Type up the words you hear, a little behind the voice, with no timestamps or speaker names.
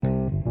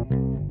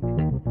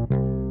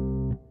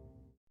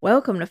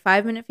Welcome to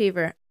 5 Minute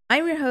Fever.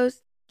 I'm your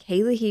host,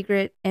 Kayla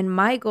Hegret, and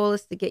my goal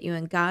is to get you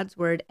in God's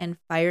Word and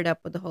fired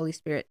up with the Holy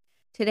Spirit.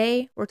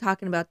 Today, we're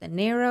talking about the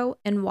narrow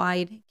and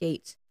wide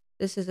gates.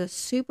 This is a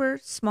super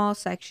small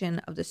section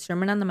of the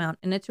Sermon on the Mount,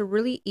 and it's a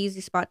really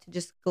easy spot to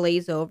just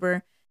glaze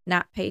over,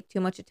 not pay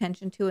too much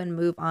attention to, and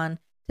move on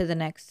to the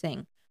next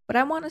thing. But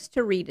I want us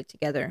to read it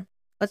together.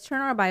 Let's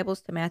turn our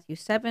Bibles to Matthew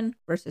 7,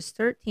 verses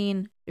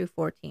 13 through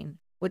 14,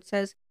 which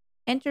says,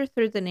 "Enter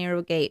through the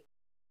narrow gate.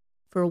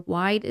 For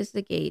wide is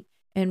the gate,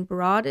 and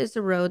broad is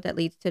the road that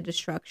leads to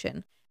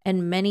destruction,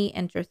 and many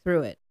enter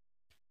through it.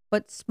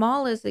 But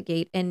small is the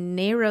gate, and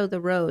narrow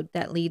the road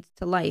that leads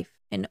to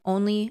life, and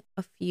only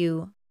a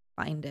few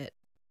find it."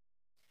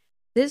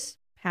 This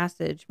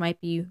passage might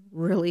be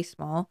really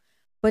small,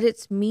 but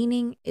its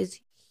meaning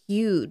is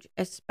huge,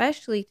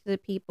 especially to the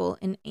people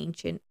in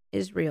ancient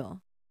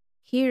Israel.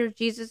 Here,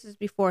 Jesus is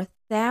before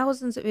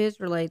thousands of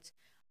Israelites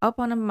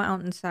up on a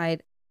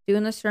mountainside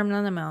doing the Sermon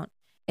on the Mount.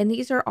 And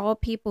these are all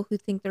people who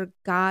think they're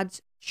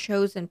God's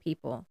chosen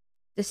people,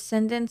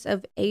 descendants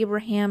of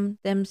Abraham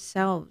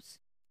themselves.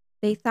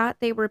 They thought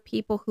they were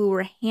people who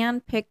were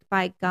handpicked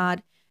by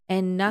God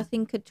and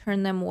nothing could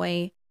turn them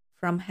away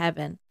from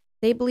heaven.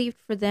 They believed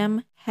for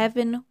them,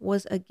 heaven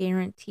was a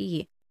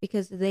guarantee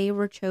because they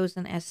were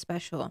chosen as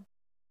special.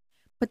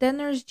 But then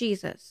there's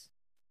Jesus.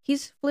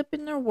 He's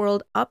flipping their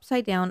world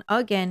upside down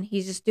again.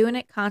 He's just doing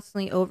it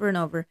constantly over and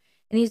over.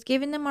 And he's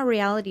giving them a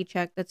reality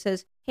check that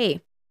says,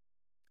 hey,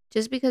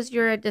 just because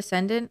you're a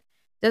descendant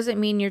doesn't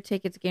mean your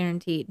ticket's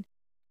guaranteed.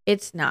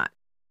 It's not.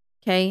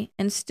 Okay?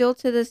 And still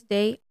to this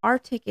day, our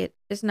ticket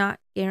is not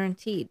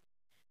guaranteed.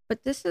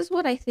 But this is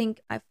what I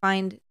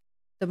find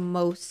the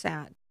most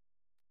sad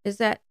is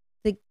that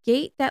the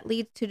gate that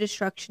leads to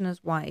destruction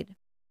is wide.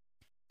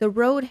 The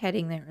road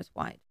heading there is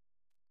wide.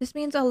 This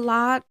means a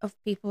lot of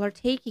people are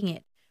taking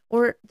it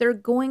or they're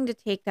going to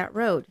take that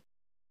road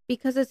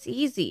because it's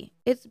easy.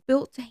 It's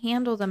built to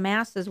handle the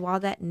masses while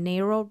that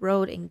narrow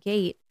road and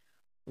gate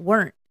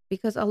weren't,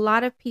 because a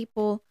lot of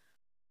people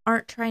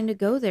aren't trying to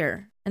go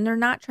there and they're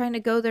not trying to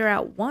go there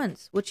at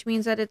once, which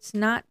means that it's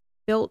not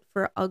built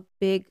for a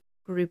big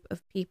group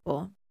of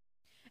people.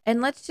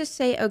 And let's just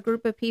say a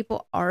group of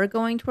people are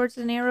going towards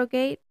the narrow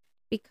gate.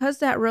 Because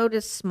that road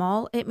is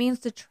small, it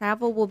means the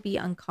travel will be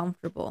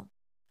uncomfortable.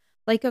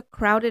 Like a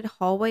crowded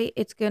hallway,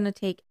 it's going to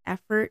take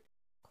effort,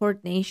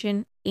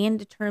 coordination, and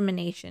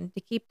determination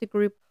to keep the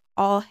group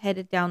all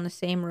headed down the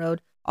same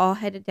road, all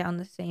headed down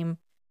the same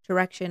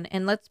direction.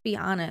 And let's be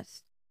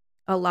honest,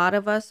 a lot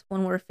of us,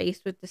 when we're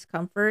faced with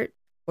discomfort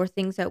or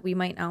things that we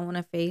might not want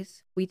to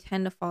face, we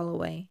tend to fall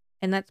away.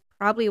 And that's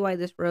probably why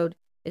this road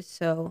is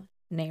so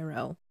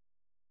narrow.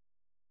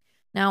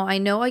 Now, I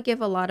know I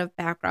give a lot of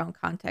background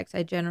context.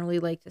 I generally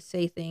like to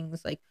say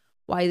things like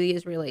why the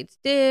Israelites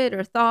did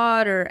or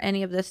thought or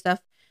any of this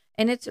stuff.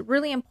 And it's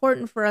really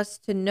important for us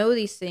to know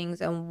these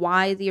things and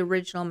why the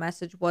original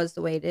message was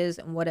the way it is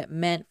and what it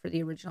meant for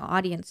the original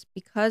audience.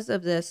 Because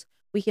of this,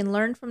 we can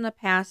learn from the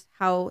past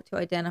how to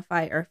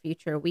identify our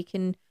future. We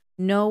can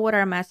know what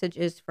our message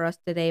is for us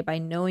today by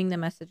knowing the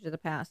message of the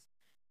past.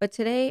 But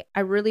today, I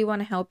really want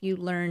to help you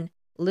learn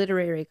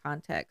literary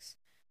context.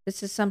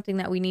 This is something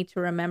that we need to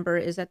remember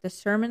is that the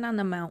Sermon on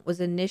the Mount was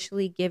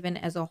initially given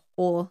as a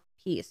whole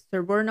piece.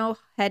 There were no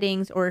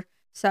headings or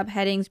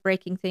subheadings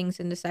breaking things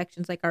into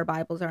sections like our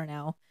Bibles are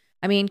now.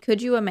 I mean,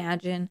 could you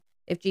imagine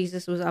if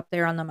Jesus was up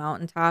there on the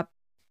mountaintop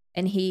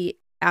and he,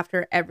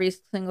 after every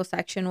single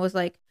section, was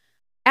like,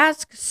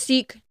 ask,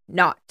 seek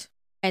not.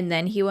 And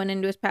then he went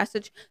into his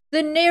passage,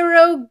 the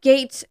narrow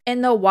gates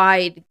and the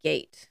wide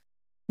gate.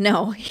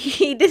 No,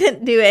 he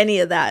didn't do any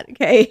of that.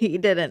 Okay. He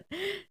didn't.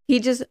 He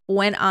just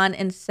went on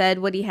and said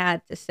what he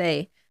had to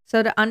say.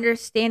 So to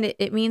understand it,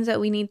 it means that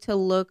we need to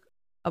look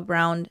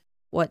around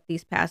what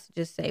these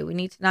passages say. We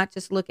need to not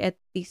just look at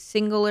the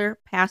singular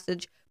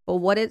passage, but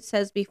what it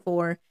says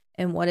before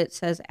and what it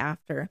says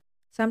after.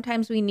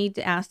 Sometimes we need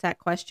to ask that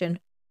question,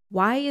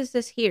 why is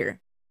this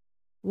here?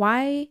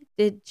 Why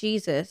did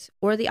Jesus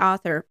or the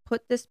author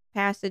put this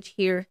passage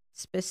here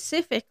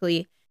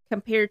specifically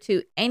compared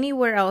to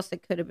anywhere else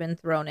it could have been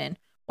thrown in?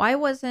 Why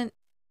wasn't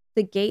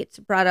the gates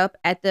brought up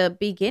at the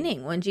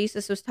beginning when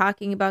Jesus was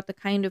talking about the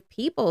kind of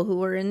people who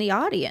were in the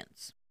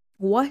audience?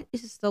 What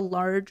is the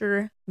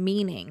larger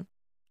meaning?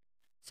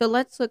 So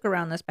let's look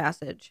around this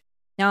passage.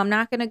 Now, I'm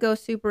not going to go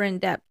super in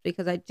depth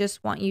because I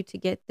just want you to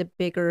get the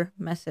bigger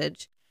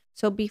message.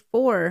 So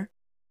before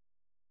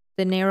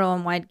the narrow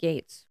and wide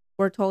gates,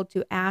 we're told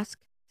to ask,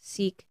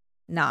 seek,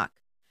 knock,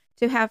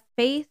 to have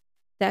faith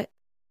that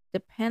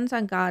depends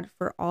on God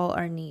for all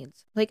our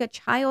needs, like a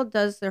child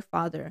does their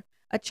father.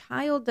 A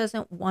child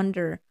doesn't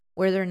wonder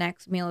where their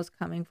next meal is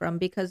coming from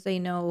because they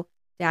know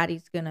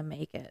daddy's going to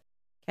make it.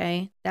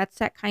 Okay? That's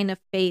that kind of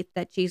faith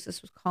that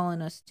Jesus was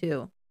calling us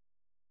to.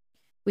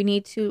 We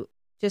need to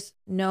just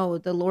know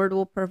the Lord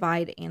will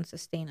provide and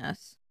sustain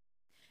us.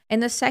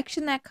 And the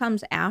section that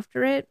comes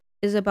after it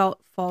is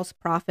about false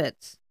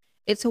prophets.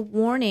 It's a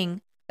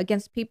warning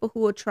against people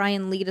who will try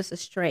and lead us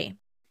astray,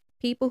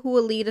 people who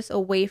will lead us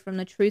away from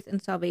the truth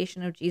and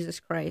salvation of Jesus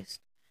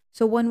Christ.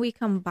 So when we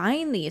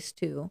combine these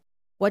two,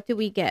 what do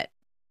we get?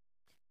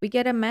 We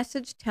get a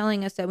message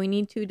telling us that we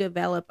need to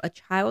develop a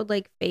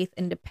childlike faith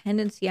and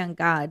dependency on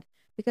God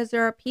because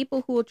there are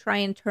people who will try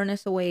and turn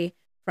us away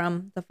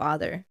from the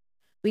Father.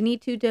 We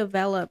need to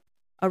develop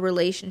a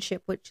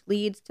relationship which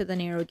leads to the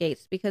narrow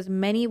gates because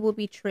many will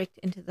be tricked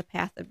into the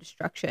path of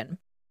destruction.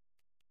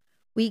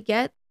 We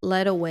get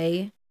led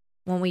away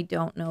when we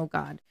don't know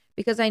God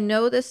because I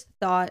know this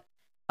thought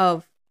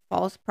of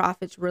false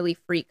prophets really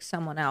freaks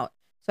someone out.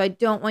 So I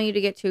don't want you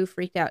to get too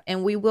freaked out,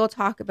 and we will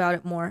talk about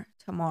it more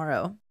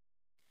tomorrow.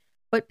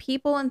 But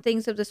people and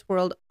things of this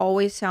world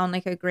always sound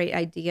like a great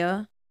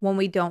idea when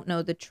we don't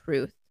know the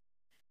truth.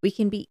 We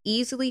can be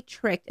easily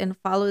tricked and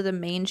follow the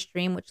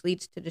mainstream, which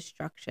leads to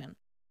destruction.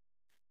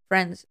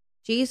 Friends,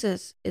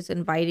 Jesus is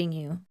inviting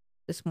you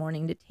this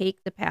morning to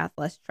take the path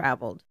less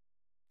traveled.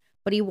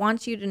 But he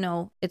wants you to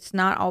know it's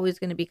not always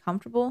going to be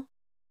comfortable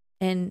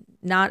and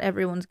not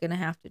everyone's going to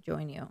have to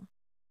join you.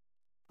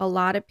 A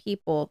lot of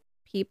people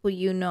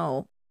you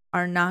know,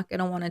 are not going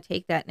to want to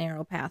take that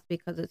narrow path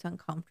because it's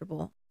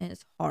uncomfortable and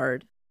it's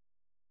hard.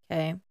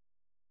 Okay?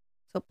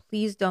 So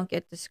please don't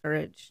get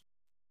discouraged.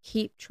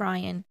 Keep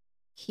trying.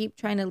 Keep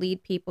trying to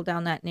lead people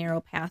down that narrow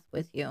path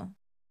with you.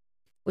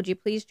 Would you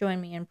please join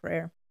me in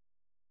prayer?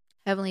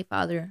 Heavenly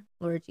Father,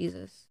 Lord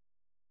Jesus,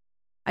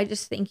 I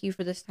just thank you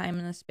for this time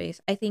and this space.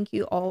 I thank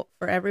you all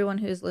for everyone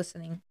who is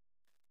listening.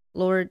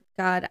 Lord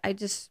God, I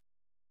just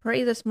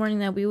pray this morning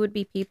that we would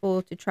be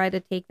people to try to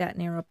take that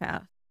narrow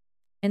path,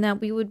 and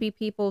that we would be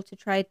people to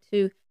try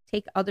to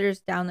take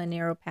others down the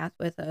narrow path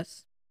with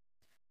us.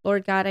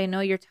 Lord God, I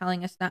know you're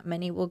telling us not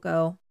many will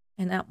go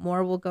and that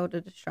more will go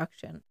to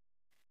destruction.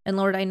 And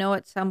Lord, I know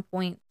at some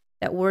point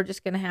that we're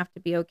just going to have to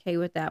be okay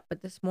with that,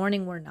 but this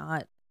morning we're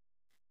not.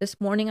 This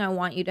morning I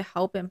want you to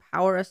help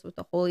empower us with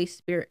the Holy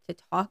Spirit to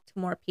talk to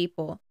more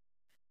people,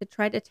 to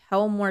try to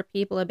tell more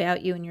people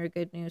about you and your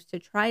good news, to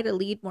try to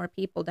lead more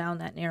people down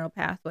that narrow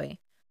pathway.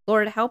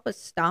 Lord, help us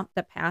stomp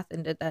the path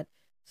into that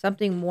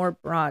something more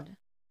broad.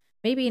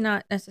 Maybe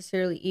not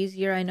necessarily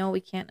easier. I know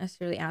we can't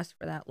necessarily ask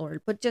for that,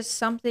 Lord, but just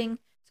something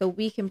so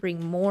we can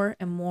bring more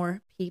and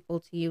more people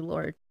to you,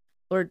 Lord.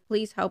 Lord,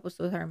 please help us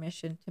with our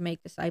mission to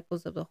make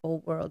disciples of the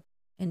whole world.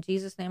 In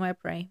Jesus' name I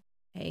pray.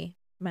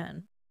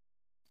 Amen.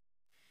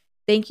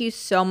 Thank you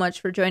so much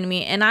for joining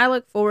me, and I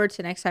look forward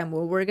to next time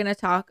where we're going to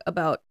talk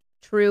about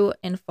true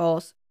and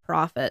false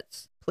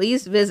prophets.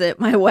 Please visit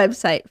my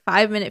website,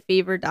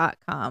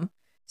 5minutefever.com.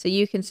 So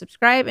you can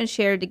subscribe and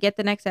share to get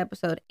the next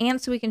episode,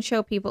 and so we can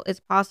show people it's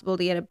possible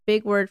to get a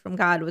big word from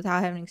God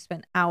without having to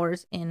spend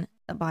hours in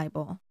the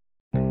Bible.